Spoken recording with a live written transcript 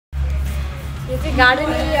यो चाहिँ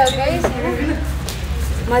garden area हो गाइस हैन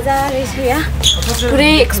मजा रहेछ यहाँ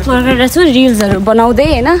पुरै एक्सप्लोर गरेर छु रिल्सहरु बनाउँदै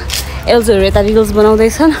हैन एल्जहरु यता रिल्स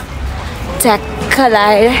बनाउँदैछन् झ्याक्क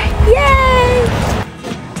लाएर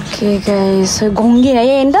के गाइस घोङ्गी है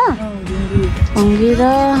हैन त घोङ्गी र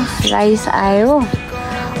राइस आयो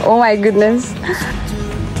oh my goodness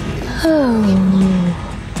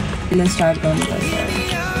Let's start गर्नुपर्छ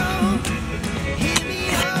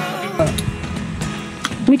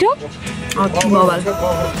मिठो मोबाइल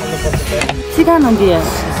सिका न दिए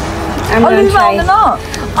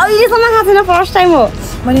अहिलेसम्म खाएको छैन फर्स्ट टाइम हो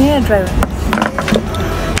मैले यहाँ ट्राई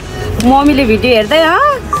मम्मीले भिडियो हेर्दै ए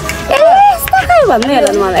यस्तो खायो भन्दै हेर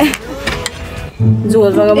मलाई झोल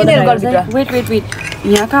जग्गाबाट वेट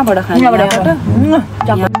यहाँ कहाँबाट खाने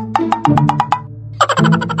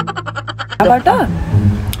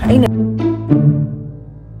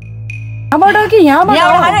यहाँबाट कि यहाँबाट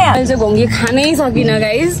मैले चाहिँ घोङ्गी खानै सकिनँ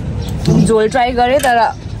गाइज झोल ट्राई गरेँ तर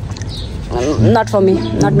not for me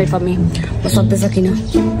not made for me म सक्दै सकिनँ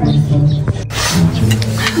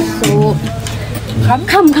सो खाम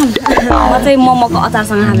म चाहिँ मोमोको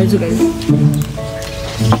अचारसँग हालेछु गाइज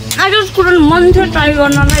आज कुरो मन थियो ट्राई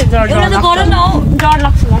गर्नलाई डर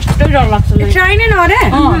लाग्छ डर लाग्छ ट्राई नै नगरे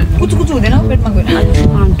कुचु कुचु हुँदैन पेटमा गएर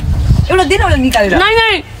एउटा दिन एउटा निकालेर नै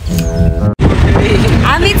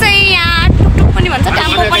हामी चाहिँ यहाँ टुकटुक पनि भन्छ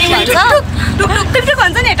ट्याम्पो पनि भन्छ टुकटुक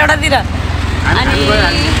भन्छ नि एटातिर अनि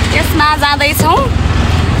यसमा जाँदैछौँ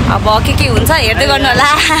अब के हुन्छ हेर्दै गर्नु होला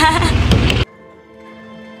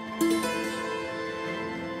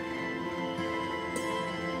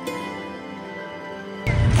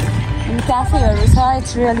क्याफेहरू छ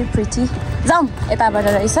इट्स रियली प्रिटी जाउँ यताबाट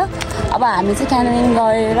रहेछ अब हामी चाहिँ क्यानोइङ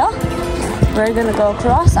गरेर we're gonna go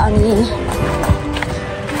across अनि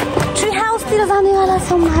ट्री हाउसतिर जानेवाला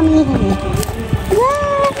छौँ हामी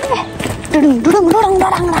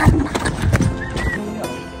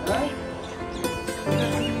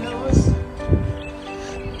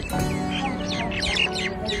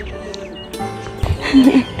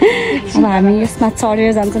अब हामी यसमा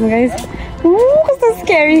चढेर जान्छौँ गाइस कस्तो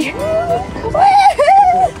scary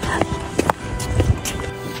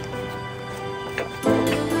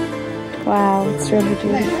Wow, it's really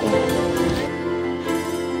beautiful.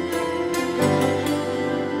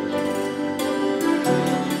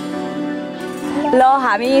 ल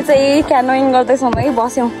हामी चाहिँ क्यानोइङ गर्दैछौँ है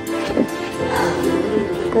बस्यौँ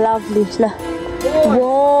लभली ल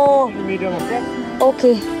वो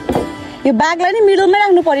ओके यो ब्यागलाई नि मिडलमै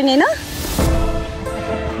राख्नु पर्यो नि होइन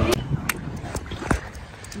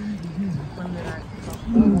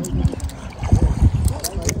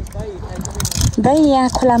दाइ यहाँ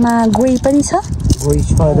खोलामा गोही पनि छ गोही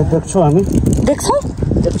छ देख्छौँ हामी देख्छौँ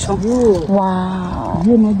वाउ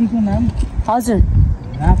यो नदीको नाम हजुर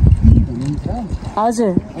राप्ती भनिन्छ हजुर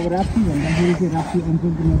अब राप्ती भन्दाखेरि चाहिँ राप्ती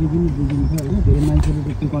अञ्चलको नदी पनि बुझिन्छ होइन धेरै मान्छेले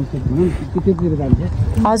त्यो कन्सेप्ट भनौँ त्यतैतिर जान्छ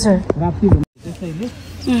हजुर राप्ती भन्ने त्यसैले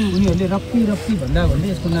उनीहरूले रप्ती भन्दा भन्दै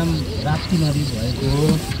यसको नाम राप्ती नदी भएको हो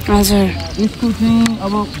हजुर यसको चाहिँ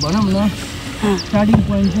अब भनौँ न स्टार्टिङ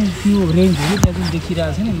पोइन्ट चाहिँ त्यो रेन्ज हो त्यहाँ जुन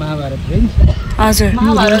देखिरहेको छ नि महाभारत रेन्ज हजुर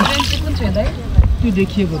महाभारत रेन्ज चाहिँ कुन छ दाइ त्यो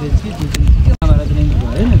देखिएको रेन्ज के त्यो महाभारत रेन्ज भयो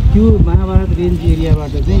होइन त्यो महाभारत रेन्ज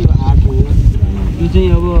एरियाबाट चाहिँ यो आएको हो यो चाहिँ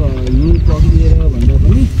अब हिउँ पक्रिएर भन्दा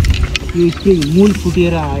पनि यो स्प्रिङ मूल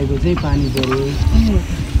फुटेर आएको चाहिँ पानी पऱ्यो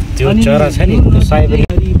त्यो चरा छ नि त्यो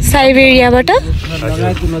साइबेरियाबाट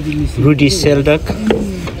Rudy सेल्डक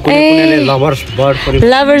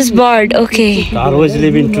lovers bird okay always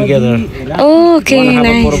living together okay one have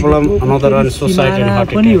nice a problem another one suicide and heart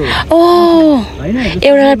attack oh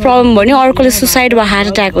एउटालाई प्रब्लम भयो नि अर्कोले सुसाइड वा हार्ट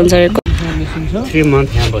अट्याक हुन्छ अरे 3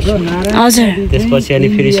 months यहाँ बस्यो हजुर त्यसपछि अनि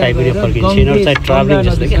फेरि साइबेरिया फर्किन्छ यिनीहरू चाहिँ ट्राभलिङ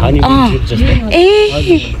जस्तो कि हनी जस्तो ए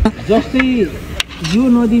जस्तै यो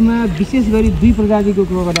नदीमा विशेष गरी 2 प्रजातिको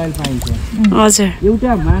क्रोकोडाइल पाइन्छ हजुर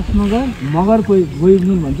एउटा मास मगर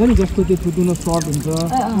गोइब्लिन भन्छ नि जस्तो त्यो थुतुनो सर्ट हुन्छ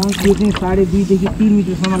त्यो चाहिँ 2.5 देखि 3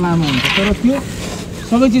 मिटरसम्म लामो हुन्छ तर त्यो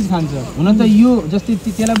सबै चिज खान्छ हुन त यो जस्तै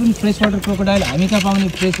त्यसलाई पनि फ्रेस वाटर क्रोकोडाइल हामी कहाँ पाउने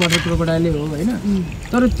फ्रेस वाटर क्रोकोडाइलै हो होइन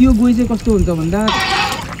तर त्यो गोइ चाहिँ कस्तो हुन्छ भन्दा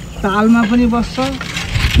तालमा पनि बस्छ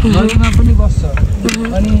नदीमा पनि बस्छ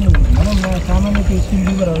अनि भनौँ न सामान्य त्यो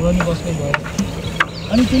सिलरिभरहरू पनि बस्ने भयो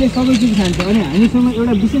अनि त्यसले सबै चिज खान्छ अनि हामीसँग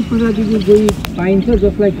एउटा विशेष प्रजातिको गोही पाइन्छ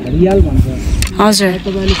जसलाई घडियाल भन्छ हजुर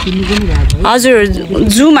तपाईँले सुन्नु पनि भएको छ हजुर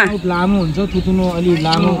जुमा लामो हुन्छ थुतुनो अलि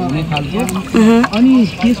लामो हुने खालको अनि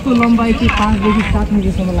त्यसको लम्बाइ चाहिँ 5 देखि 7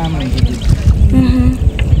 मिटरसम्म लामो हुन्छ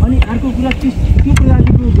अनि अर्को कुरा त्यो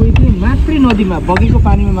प्रजातिको गोही चाहिँ मात्रै नदीमा बगेको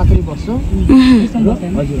पानीमा मात्रै बस्छ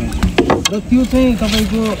हजुर र त्यो चाहिँ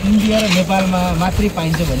तपाईँको इन्डिया र नेपालमा मात्रै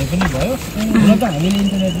पाइन्छ भने पनि भयो हुन त हामीले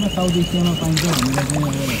इन्टरनेटमा साउथ एसियामा पाइन्छ भनेर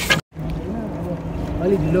चाहिँ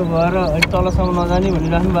ढिलो भएर अलि तलसम्म नजाने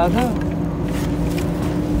भनिराख्नु भएको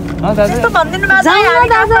छ दाजु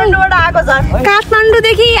काठमाडौँबाट आएको छ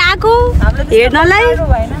काठमाडौँदेखि आएको हेर्नलाई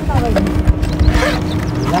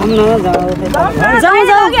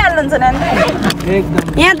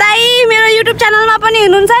यहाँ दाइ मेरो युट्युब च्यानलमा पनि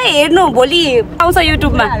हुनुहुन्छ है हेर्नु भोलि आउँछ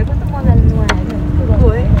युट्युबमा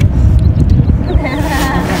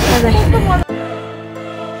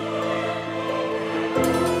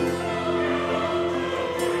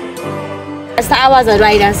यस्तो आवाजहरू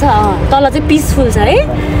आइरहेछ तल चाहिँ पिसफुल छ है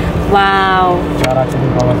वाउ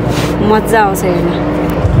मजा आउँछ हेर्न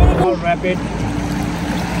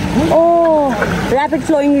ओ ऱ्यापिड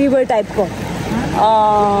फ्लोइङ रिभर टाइपको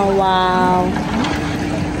वाउ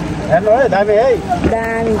हेर्नु है दामी है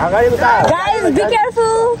दामी अगाडि उता गाइस बी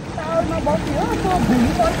केयरफुल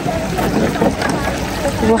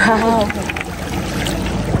वाउ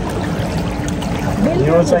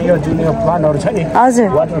यो चाहिँ यो जुन यो प्लान्टहरु छ नि हजुर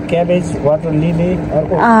वाटर क्याबेज वाटर लिली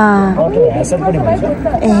अर्को वाटर ह्यासल पनि भन्छ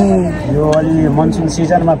ए यो अलि मनसुन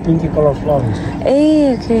सिजनमा पिङ्की कलर फ्लावर हुन्छ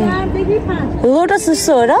ए ओके लोटस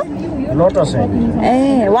जस्तो हो र लोटस है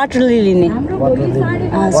ए वाटर लिली नि वाटर लिली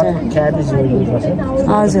वाटर क्याबेज यो युज गर्छ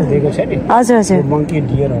हजुर दिएको छ नि हजुर हजुर मंकी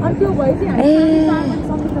डियरहरु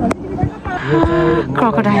ए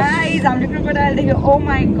क्रोकोडाइल गाइस हामीले क्रोकोडाइल देख्यो ओ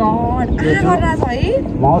माय गॉड आगरा छ है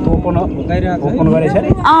माउथ ओपन गरेछ नि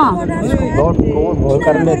ब्लड कोल्ड भएको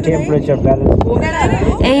कारणले टेम्परेचर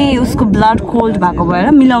ब्यालेन्स ए उसको ब्लड कोल्ड भएको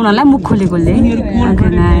भएर मिलाउनलाई मुख खोलेकोले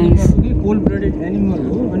okay nice cold blooded animal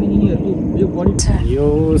हो अनि यिनीहरुको यो बडी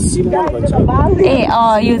यो सिम्बल भन्छ ए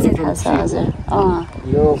यो चाहिँ थाहा छ हजुर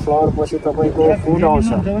यो फ्लावर पछि तपाईको फुड आउँछ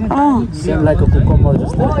सेम लाइक अ कुकुम्बर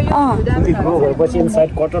जस्तो त्यो ग्रो भएपछि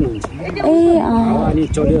इनसाइड कटन हुन्छ ए अनि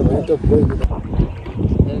चल्यो भने त्यो गयो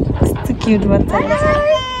कस्तो क्यूट बच्चा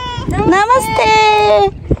नमस्ते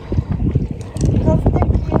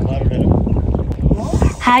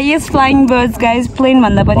highest flying birds guys plain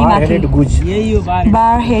भन्दा पनि माथि हेडेड गुज यही यो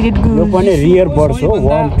बार हेडेड यो गुज पनि रियर बर्ड्स हो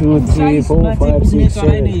 1 2 3 4 5 6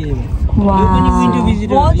 7 वाउ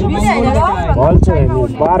भल्छ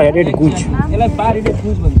बार हेडेड गुज यसलाई बार हेडेड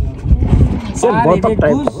गुज भन्छ सेम बतक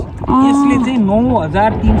टाइप यसले चाहिँ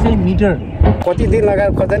 9300 मिटर कति दिन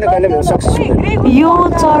लगाएर कतै न कहिले सक्सेस यो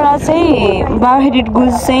चरा चाहिँ बार हेडेड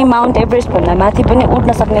गुज चाहिँ माउन्ट एभरेस्ट भन्दा माथि पनि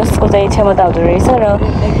उड्न सक्ने उसको चाहिँ क्षमता हुँदो रहेछ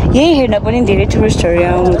र यही हेर्न पनि धेरै टुरिस्टहरू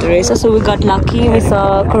यहाँ आउँदो रहेछ so we got lucky with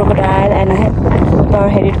crocodile and bar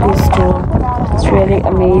headed गुज टु इट्स रियली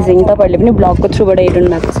अमेजिङ तपाईहरुले पनि ब्लगको थ्रुबाट हेर्नु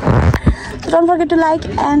भएको छ so don't forget to like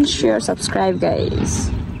and share subscribe guys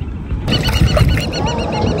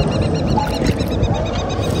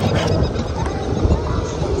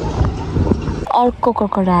अर्को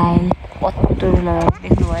क्रोकोडाइल कत्रो लगाएर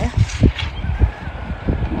देख्नुभयो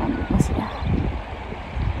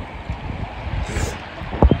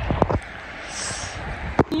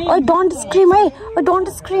ओइ डोन्ट स्क्रीम है ओइ डोन्ट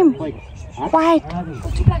स्क्रीम क्वाइट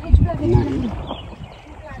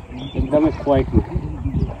एकदमै क्वाइट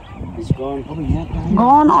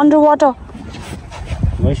गन अन्डर वाटर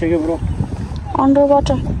भइसक्यो bro under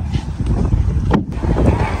water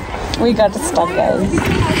we got stock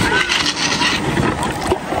guys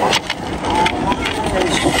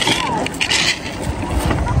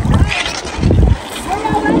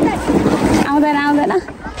आउँदैन आउँदैन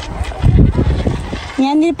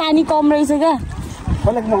यहाँनिर पानी कम रहेछ क्या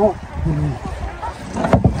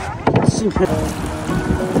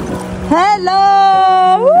हेलो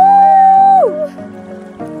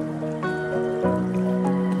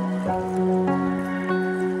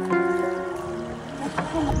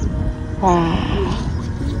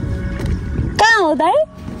कहाँ हो दाइ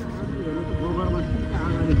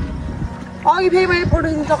अघि फेरि मैले फोटो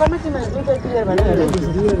खिच्नु चक्करमा तिमीहरू क्लियर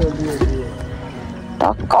भने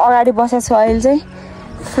टक्क अगाडि बसेको छु अहिले चाहिँ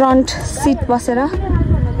फ्रन्ट सिट बसेर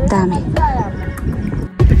दामी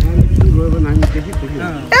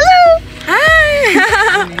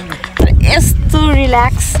यस्तो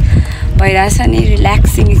रिल्याक्स भइरहेछ नि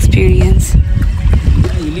रिल्याक्सिङ एक्सपिरियन्स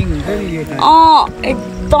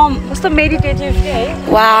एकदम कस्तो मेडिटेटिभ के है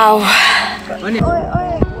वाउ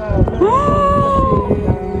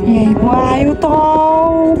यही आयो त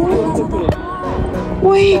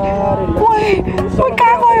ओइ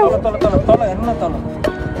कहाँ गयो तल हेर्नु न तल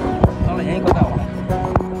यही कता हो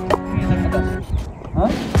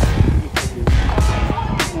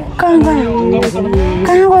कहाँ गयो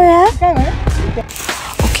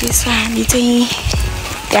ओके सो हामी चाहिँ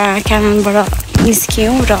त्यहाँ क्याननबाट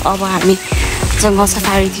निस्क्यौँ र अब हामी जङ्गल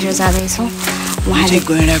सफारीतिर जाँदैछौँ उहाँले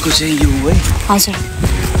गैँडाको चाहिँ यो है हजुर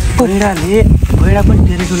गैँडा पनि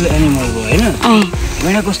टेरिटोरियल एनिमल हो होइन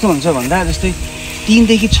गैँडा कस्तो हुन्छ भन्दा जस्तै 3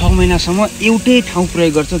 देखि 6 महिनासम्म एउटै ठाउँ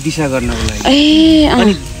प्रयोग गर्छ दिशा गर्नको लागि।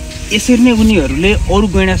 अनि यसरी नै उनीहरूले अरू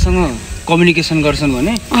गैंडासँग कम्युनिकेसन गर्छन्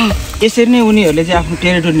भने यसरी नै उनीहरूले चाहिँ आफ्नो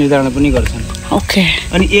टेरिटोरी निर्धारण पनि गर्छन्। ओके।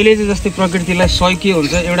 अनि यसले चाहिँ जस्तै प्रकृतिलाई सहयोग के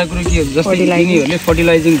हुन्छ, एउटा कुरो के हुन्छ जस्तै यिनीहरूले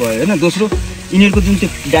फर्टिलाइजिङ भयो हैन, दोस्रो यिनीहरूको जुन त्यो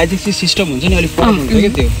डाइजेस्टिभ सिस्टम हुन्छ नि अलिक फरक हुन्छ के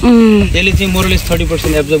त्यो। यसले चाहिँ मोरलेस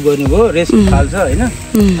 30% एब्जर्ब गर्ने भयो, रेस्ट थाल्छ हैन।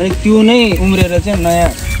 अनि त्यो नै उम्रेर चाहिँ नयाँ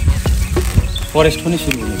फरेस्ट पनि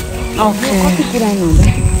सुरु हुन्छ। ओके। कति पुरानो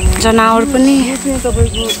हुन्छ जनावर पनि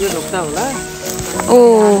तपाईको त्यो ढोक्टा होला। ओ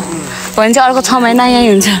भन्छ अर्को 6 महिना यही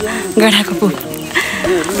हुन्छ गडाको पुल।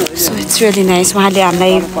 So it's really nice. उहाँले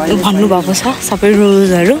हामीलाई भन्नुभएको छ सबै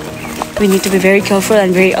रुल्सहरू। We need to be very careful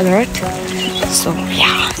and very alert. So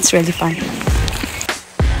yeah it's really fun.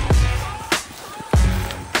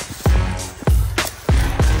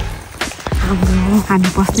 हामी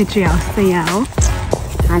बस्ने ट्री हाउस चाहिँ यहाँ हो।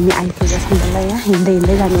 हामी आइपुगेको छौँ होला। यहाँ हिँड्दै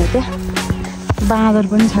हिँड्दै जानु हो क्या। बाँदर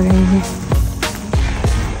पनि छ यहाँ।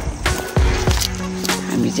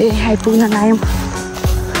 हामी चाहिँ आइपुग्न लाग्यौँ।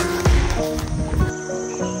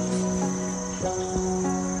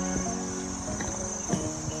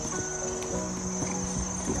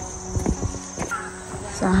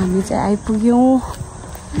 सो हामी चाहिँ आइपुग्यौँ।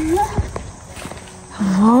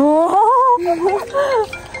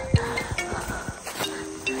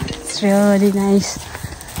 It's really nice.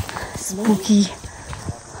 Spooky.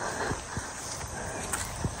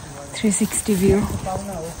 360 view.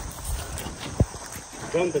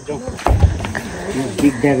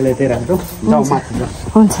 Big ड्यागले चाहिँ राख्छौ। जाऊ माथि जाऊ।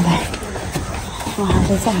 हुन्छ दाइ।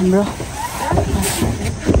 उहाँले चाहिँ हाम्रो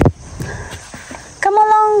Come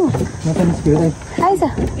along. आइज।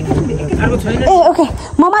 ए ओके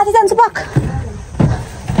म माथि जान्छु पक।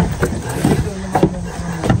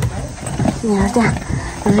 यहाँ त्यहाँ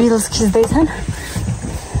रिल्स खिच्दैछन्।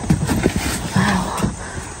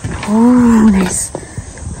 नाइस।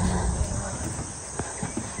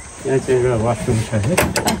 यहाँ चाहिँ एउटा वासरुम छ है।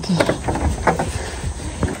 ओके।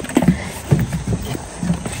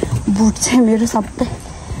 बुट चाहिँ मेरो सबै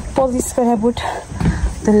पोलिस गरेर बुट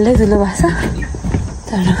धुलै धुलो भएको छ।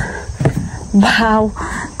 तर भाउ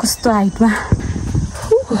कस्तो हाइटमा।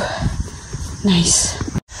 नाइस।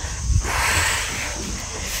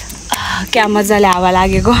 क्या मजाले हावा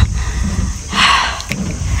लागेको।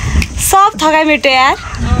 सब थकाइ मेट्यो यार।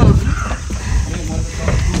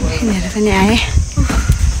 यिनीहरू पनि आए।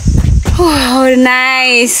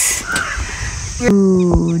 नाइस।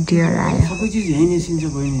 डियर आयो। सबै चीज यही निस्किन्छ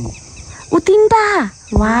बहिनी। ऊ 3टा।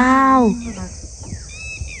 वाउ।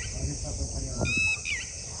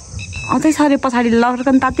 अझै सरे पछाडि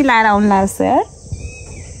लर्कन ताती लाएर आउनु लाग्छ यार।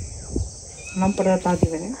 नम्परा ताती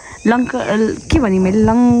भने लङ्क के भने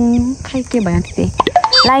मैले खै के भयो त्यही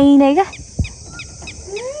लाइन है क्या।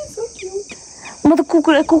 म त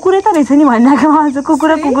कुकुरै त रहेछ नि भनिरहेको। मलाई चाहिँ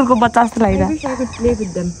कुकुरको बच्चा जस्तो लागिरहेको।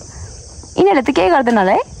 यिनीहरूले त केही गर्दैन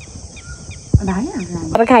होला है।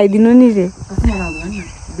 खाइदिनु नि रे।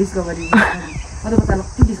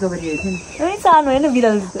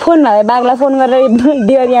 फोन भयो बाघलाई फोन गरेर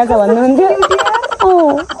डियर यहाँ छ भन्नुहुन्थ्यो।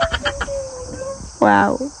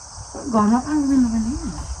 वाउ। घरमा पाउँदैन पनि।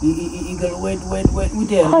 इगल वेट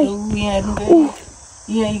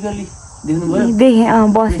यहाँ इगली देख्नुभयो? देखेँ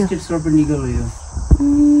बस्यो। क्रेस्टेड सर्पेन्ट इगल हो यो।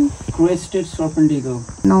 Crested serpent eagle.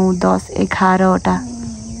 9, 10, 11वटा।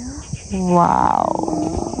 वाउ।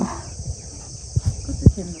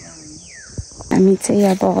 हामी चाहिँ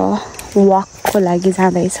अब वकको लागि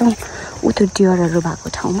जाँदैछौँ उतो डियरहरू भएको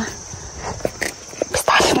ठाउँमा।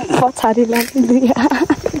 पछाडि लाग्यो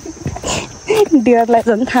डियरलाई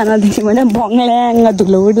झन् खाना दिन्छु भने भङ्ल्याङ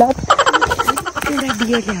धुलो उड्ला। एउटा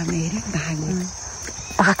डियरले हामी हेऱ्यो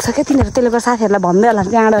भाग्छ क्या तिनीहरू। त्यसले गर्दा साथीहरूलाई भन्दै होला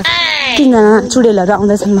त्यहाँबाट 3जना चुडेलहरू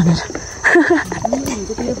आउँदैछन् भनेर।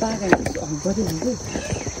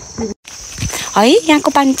 है यहाँको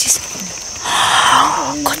पानी चिसो।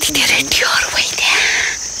 कति धेरै डियर भयो त्यहाँ।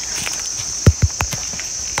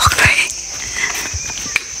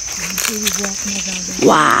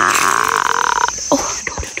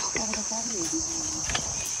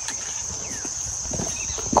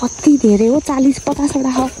 कति धेरै हो।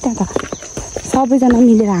 40-50वटा हो त्यहाँ त। सबैजना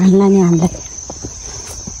मिलेर हाल्ला नि हामीलाई।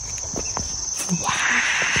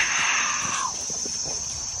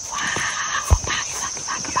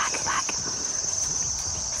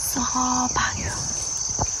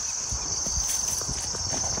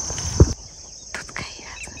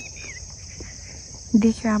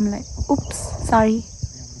 देख्यो हामीलाई। उप्स सरी।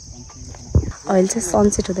 अहिले चाहिँ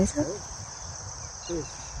सनसेट हुँदैछ।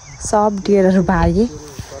 सब डियरहरू भागे।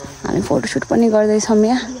 हामी फोटोसुट पनि गर्दैछौँ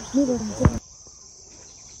यहाँ।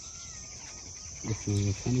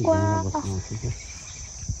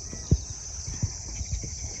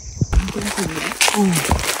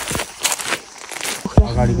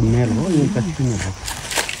 अगाडिको मेल हो यो चाहिँ किन हो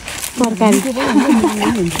तरकारी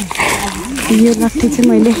यो लट्ठी चाहिँ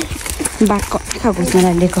मैले बाघको आँखा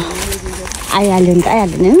घुस्नलाई लिएको आइहाल्यो नि त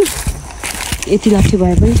आइहाल्यो नि यति लट्ठी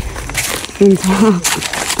भए पनि हुन्छ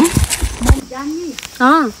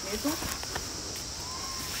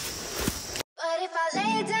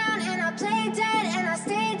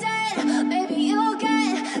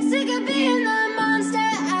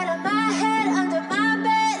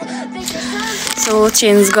सो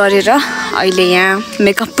चेन्ज गरेर अहिले यहाँ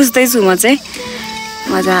मेकअप पुस्दैछु म चाहिँ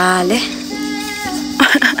मजाले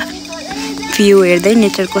भ्यू हेर्दै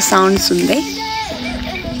नेचरको साउन्ड सुन्दै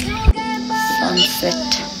सनसेट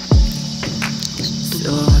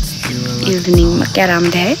इभिनिङमा क्या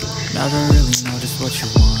राम्रो है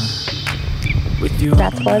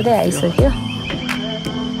रात पर्दै आइसक्यो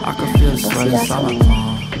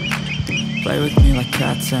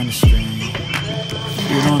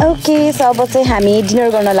ओके सो अब चाहिँ हामी डिनर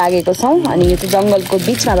गर्न लागेको छौँ अनि यो चाहिँ जङ्गलको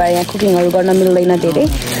बिचमा भएर यहाँ कुकिङहरू गर्न मिल्दैन धेरै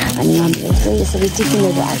अनि हाम्रो चाहिँ यसरी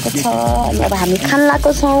टिफिनहरू आएको छ अनि अब हामी खान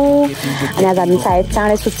लागेको छौँ अनि आज हामी सायद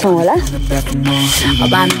चाँडै सुत्छौँ होला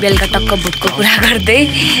अब हामी बेलुका टक्क भुटको कुरा गर्दै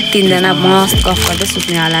तिनजना मस्त गफ गर्दै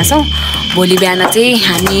सुत्नेवाला छौँ भोलि बिहान चाहिँ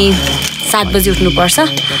हामी 7 बजी उठ्नुपर्छ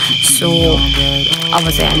सो अब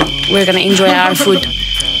चाहिँ हामी we're gonna enjoy our food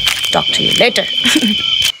talk to you later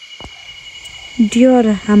dear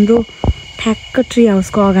हाम्रो ठ्याक्क ट्री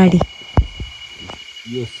हाउसको अगाडि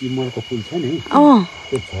यो सिमलको फुल छ नि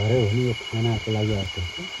त्यो झरे हो नि यो खानाको लागि आएको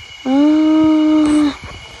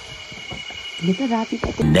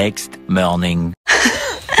Next morning.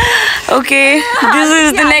 Okay, this is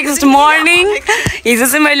the next morning. हिजो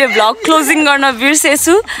चाहिँ मैले भ्लग क्लोजिङ गर्न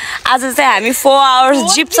बिर्सेछु आज चाहिँ हामी 4 आवर्स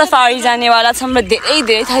जिप सफारी जानेवाला छौँ र धेरै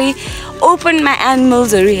धेरै थरी ओपनमा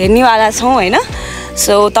एनिमल्सहरू हेर्नेवाला छौँ होइन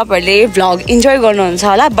सो तपाईहरुले भ्लग इन्जोय गर्नुहुन्छ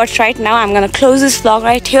होला but right now I'm gonna close this vlog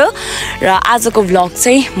right here र आजको भ्लग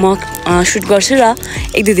चाहिँ म सुट गर्छु र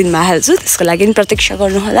 1-2 दिनमा हाल्छु त्यसको लागि पनि प्रतीक्षा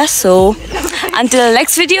गर्नु होला so until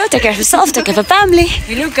next video take care of yourself take care of your family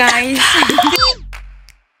hello guys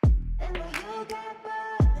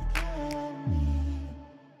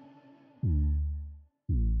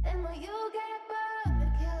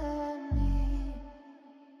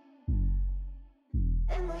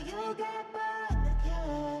And when you get bored of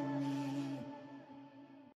killing me